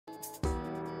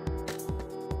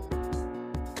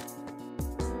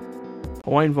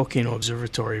Hawaiian Volcano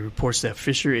Observatory reports that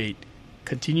Fissure 8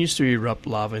 continues to erupt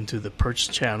lava into the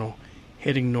perched channel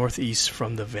heading northeast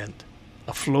from the vent.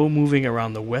 A flow moving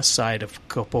around the west side of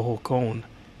Kapoho Cone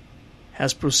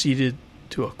has proceeded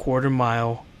to a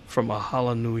quarter-mile from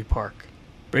Ahalanui Park.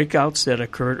 Breakouts that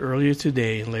occurred earlier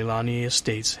today in Leilani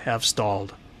Estates have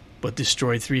stalled, but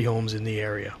destroyed 3 homes in the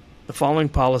area. The following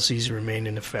policies remain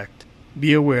in effect.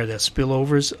 Be aware that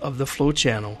spillovers of the flow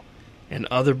channel and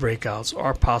other breakouts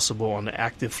are possible on the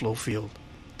active flow field.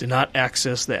 Do not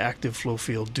access the active flow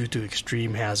field due to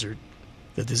extreme hazard.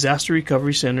 The Disaster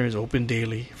Recovery Center is open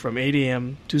daily from 8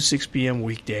 a.m. to 6 p.m.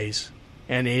 weekdays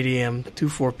and 8 a.m. to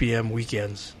 4 p.m.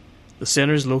 weekends. The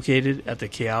center is located at the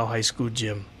Kilauea High School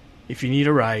gym. If you need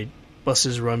a ride,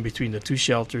 buses run between the 2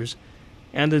 shelters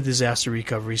and the Disaster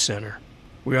Recovery Center.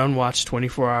 We're on watch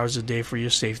 24 hours a day for your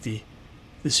safety.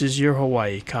 This is your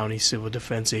Hawaii County Civil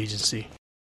Defense Agency.